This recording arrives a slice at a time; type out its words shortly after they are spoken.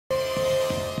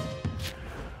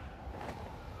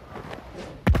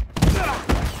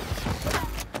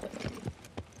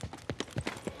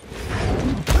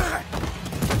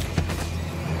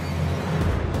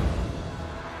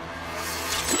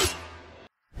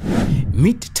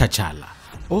Meet T'Challa,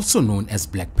 also known as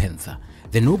Black Panther,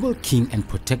 the noble king and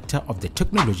protector of the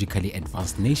technologically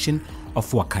advanced nation of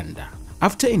Wakanda.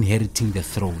 After inheriting the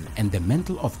throne and the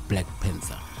mantle of Black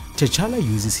Panther, T'Challa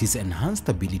uses his enhanced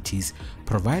abilities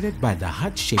provided by the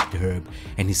heart-shaped herb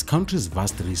and his country's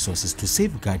vast resources to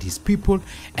safeguard his people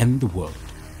and the world.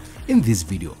 In this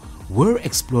video, we're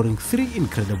exploring 3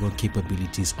 incredible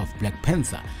capabilities of Black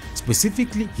Panther,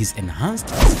 specifically his enhanced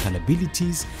physical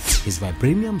abilities, his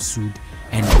Vibranium suit,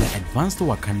 and the advanced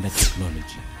Wakanda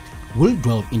technology. We'll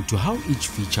delve into how each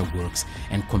feature works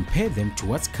and compare them to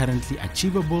what's currently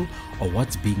achievable or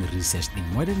what's being researched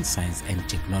in modern science and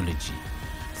technology.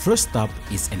 First up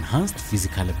is enhanced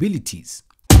physical abilities.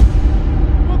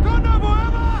 Wakanda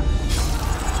forever!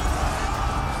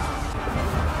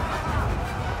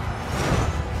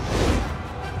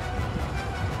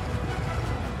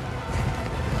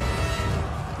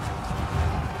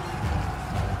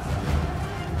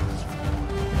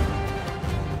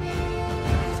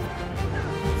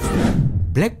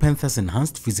 Black Panther's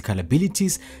enhanced physical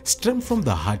abilities stem from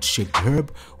the heart-shaped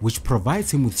herb, which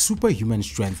provides him with superhuman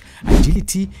strength,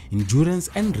 agility, endurance,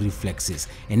 and reflexes,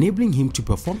 enabling him to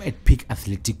perform at peak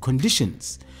athletic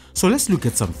conditions. So let's look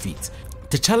at some feats.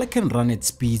 T'Challa can run at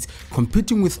speeds,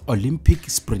 competing with Olympic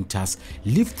sprinters,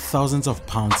 lift thousands of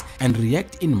pounds, and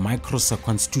react in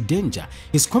microseconds to danger.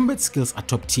 His combat skills are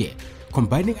top tier,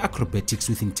 combining acrobatics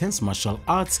with intense martial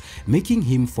arts, making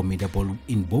him formidable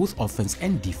in both offense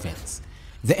and defense.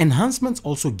 The enhancements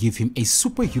also give him a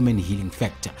superhuman healing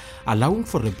factor, allowing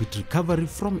for rapid recovery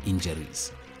from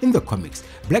injuries. In the comics,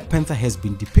 Black Panther has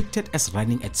been depicted as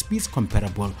running at speeds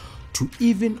comparable to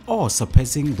even or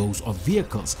surpassing those of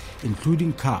vehicles,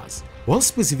 including cars. While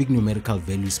specific numerical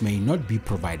values may not be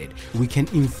provided, we can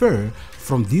infer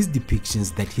from these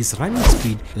depictions that his running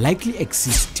speed likely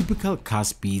exceeds typical car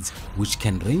speeds, which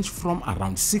can range from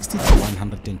around 60 to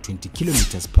 120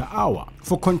 km per hour.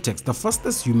 For context, the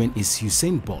fastest human is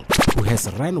Usain Bolt, who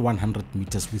has run 100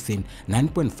 meters within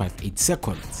 9.58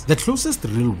 seconds. The closest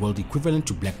real-world equivalent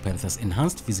to Black Panther's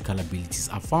enhanced physical abilities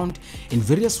are found in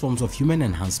various forms of human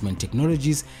enhancement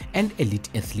technologies and elite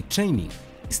athlete training.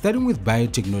 Starting with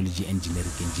biotechnology and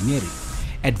genetic engineering,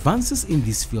 advances in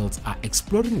these fields are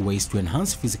exploring ways to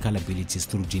enhance physical abilities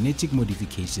through genetic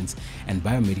modifications and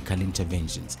biomedical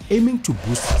interventions, aiming to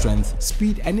boost strength,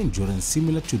 speed, and endurance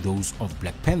similar to those of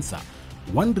Black Panther.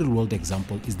 One real-world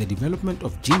example is the development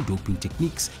of gene doping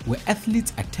techniques, where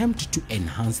athletes attempt to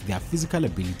enhance their physical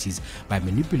abilities by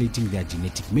manipulating their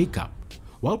genetic makeup.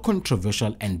 While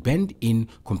controversial and banned in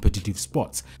competitive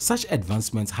sports, such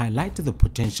advancements highlight the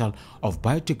potential of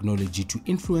biotechnology to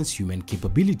influence human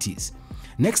capabilities.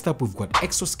 Next up, we've got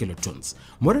exoskeletons.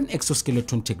 Modern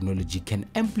exoskeleton technology can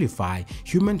amplify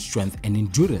human strength and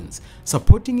endurance,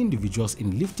 supporting individuals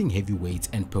in lifting heavy weights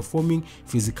and performing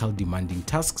physical demanding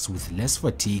tasks with less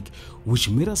fatigue, which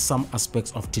mirrors some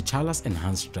aspects of T'Challa's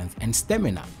enhanced strength and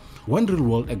stamina. One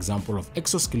real-world example of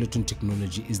exoskeleton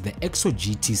technology is the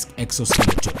ExoGT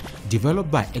exoskeleton,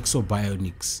 developed by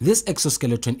Exobionics. This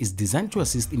exoskeleton is designed to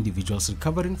assist individuals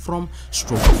recovering from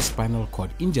stroke or spinal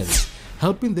cord injuries,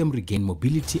 helping them regain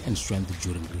mobility and strength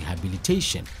during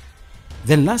rehabilitation.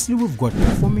 Then lastly, we've got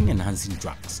performing enhancing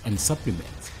drugs and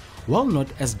supplements. While not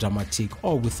as dramatic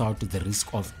or without the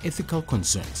risk of ethical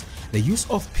concerns, the use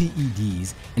of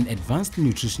PEDs and advanced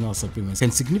nutritional supplements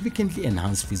can significantly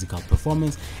enhance physical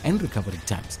performance and recovery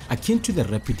times, akin to the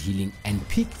rapid healing and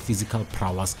peak physical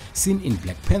prowess seen in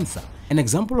Black Panther. An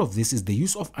example of this is the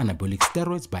use of anabolic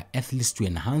steroids by athletes to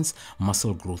enhance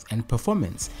muscle growth and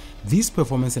performance. These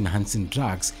performance-enhancing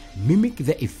drugs mimic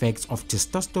the effects of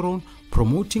testosterone,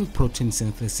 promoting protein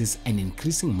synthesis and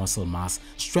increasing muscle mass,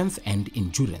 strength, and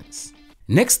endurance.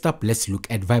 Next up, let's look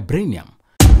at Vibranium.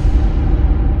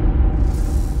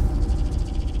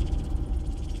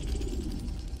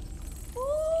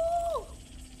 Ooh!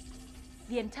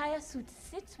 The entire suit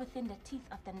sits within the teeth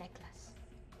of the necklace.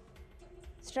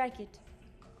 Strike it.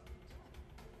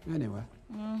 Anyway.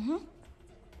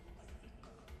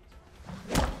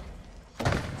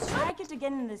 Strike it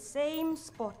again in the same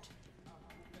spot.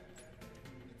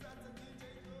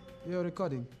 You're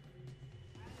recording?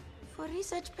 For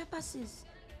research purposes.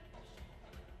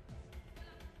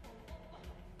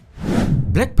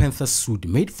 Black Panther's suit,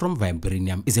 made from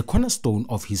Vibranium, is a cornerstone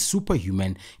of his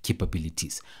superhuman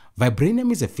capabilities.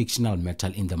 Vibranium is a fictional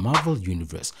metal in the Marvel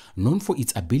universe, known for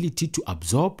its ability to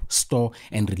absorb, store,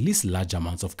 and release large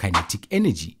amounts of kinetic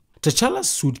energy. T'Challa's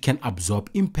suit can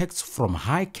absorb impacts from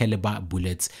high caliber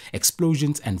bullets,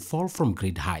 explosions, and fall from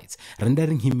great heights,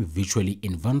 rendering him virtually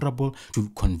invulnerable to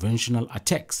conventional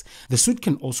attacks. The suit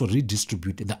can also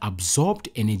redistribute the absorbed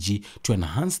energy to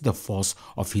enhance the force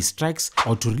of his strikes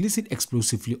or to release it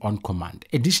explosively on command.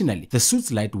 Additionally, the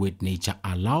suit's lightweight nature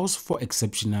allows for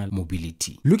exceptional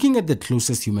mobility. Looking at the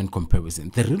closest human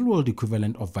comparison, the real-world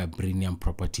equivalent of vibranium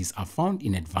properties are found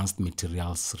in advanced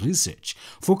materials research,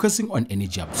 focusing on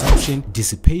energy absorption,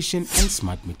 dissipation, and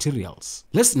smart materials.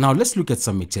 Let's look at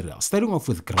some materials, starting off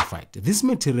with graphite. This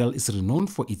material is renowned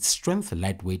for its strength,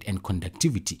 lightweight, and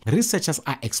conductivity. Researchers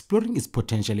are exploring its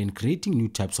potential in creating new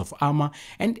types of armor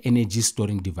and energy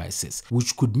storing devices,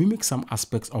 which could mimic some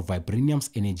aspects of vibranium's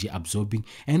energy absorbing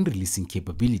and releasing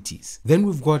capabilities. Then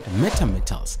we've got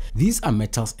metametals. These are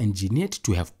metals engineered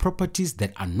to have properties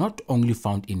that are not only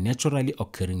found in naturally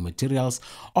occurring materials,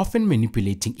 often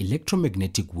manipulating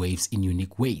electromagnetic waves in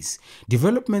unique ways.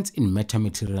 Developments in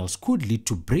metamaterials could lead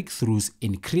to breakthroughs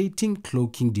in creating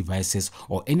cloaking devices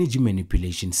or energy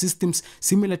manipulation systems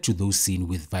similar to those seen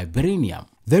with vibranium.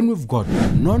 Then we've got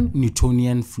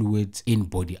non-Newtonian fluids in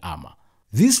body armor.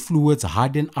 These fluids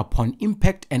harden upon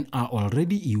impact and are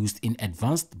already used in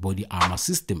advanced body armor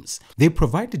systems. They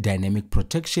provide dynamic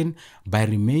protection by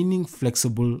remaining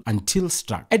flexible until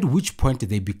struck, at which point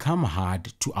they become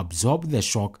hard to absorb the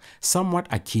shock, somewhat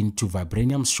akin to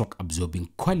vibranium's shock absorbing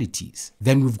qualities.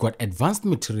 Then we've got advanced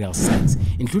material science,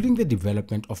 including the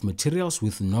development of materials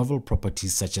with novel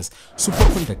properties such as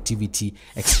superconductivity,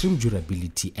 extreme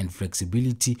durability, and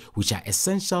flexibility, which are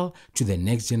essential to the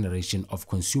next generation of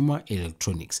consumer electronics,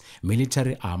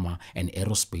 military armor, and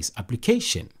aerospace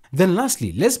application. Then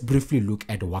lastly, let's briefly look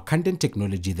at Wakandan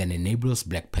technology that enables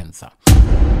Black Panther.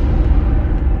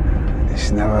 This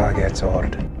never gets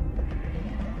old.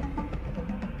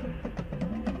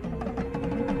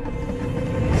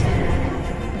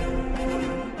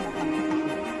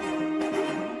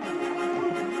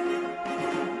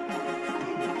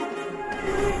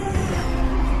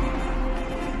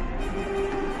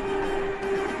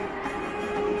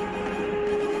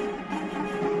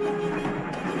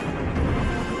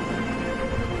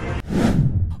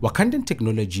 Wakandan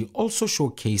technology, also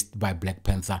showcased by Black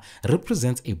Panther,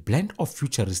 represents a blend of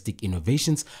futuristic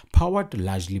innovations powered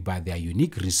largely by their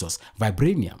unique resource,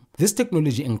 vibranium. This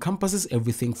technology encompasses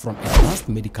everything from advanced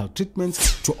medical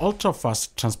treatments to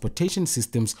ultra-fast transportation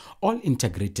systems, all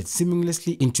integrated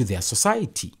seamlessly into their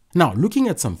society. Now, looking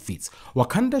at some feats,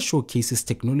 Wakanda showcases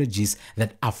technologies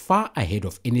that are far ahead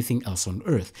of anything else on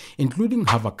Earth, including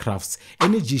hovercrafts,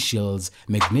 energy shields,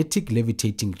 magnetic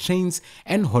levitating trains,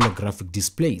 and holographic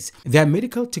displays. Their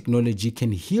medical technology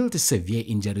can heal the severe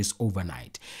injuries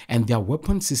overnight, and their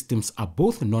weapon systems are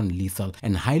both non-lethal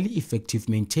and highly effective,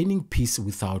 maintaining peace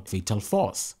without fatal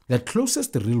force. The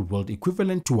closest real-world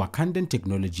equivalent to Wakandan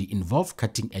technology involve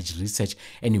cutting-edge research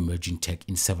and emerging tech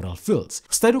in several fields,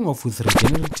 starting off with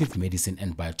regenerative medicine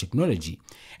and biotechnology.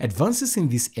 Advances in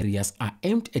these areas are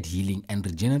aimed at healing and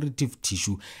regenerative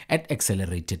tissue at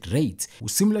accelerated rates,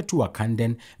 similar to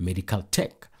Wakandan medical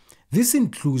tech. This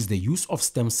includes the use of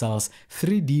stem cells,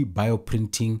 3D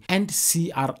bioprinting, and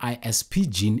CRISP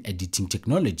gene editing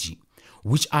technology,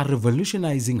 which are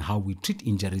revolutionizing how we treat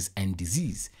injuries and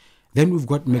disease. Then we've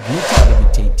got magnetic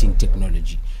levitating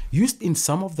technology, used in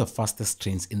some of the fastest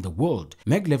trains in the world.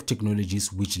 Maglev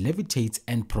technologies, which levitates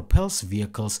and propels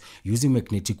vehicles using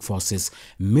magnetic forces,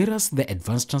 mirrors the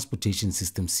advanced transportation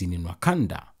system seen in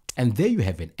Wakanda. And there you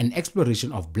have it, an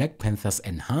exploration of Black Panther's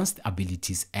enhanced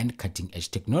abilities and cutting-edge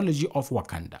technology of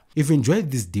Wakanda. If you enjoyed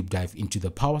this deep dive into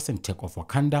the powers and tech of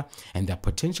Wakanda and their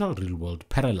potential real-world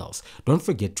parallels, don't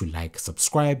forget to like,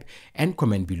 subscribe, and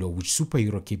comment below which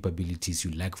superhero capabilities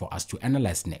you'd like for us to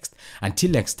analyze next.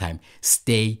 Until next time,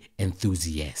 stay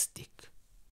enthusiastic.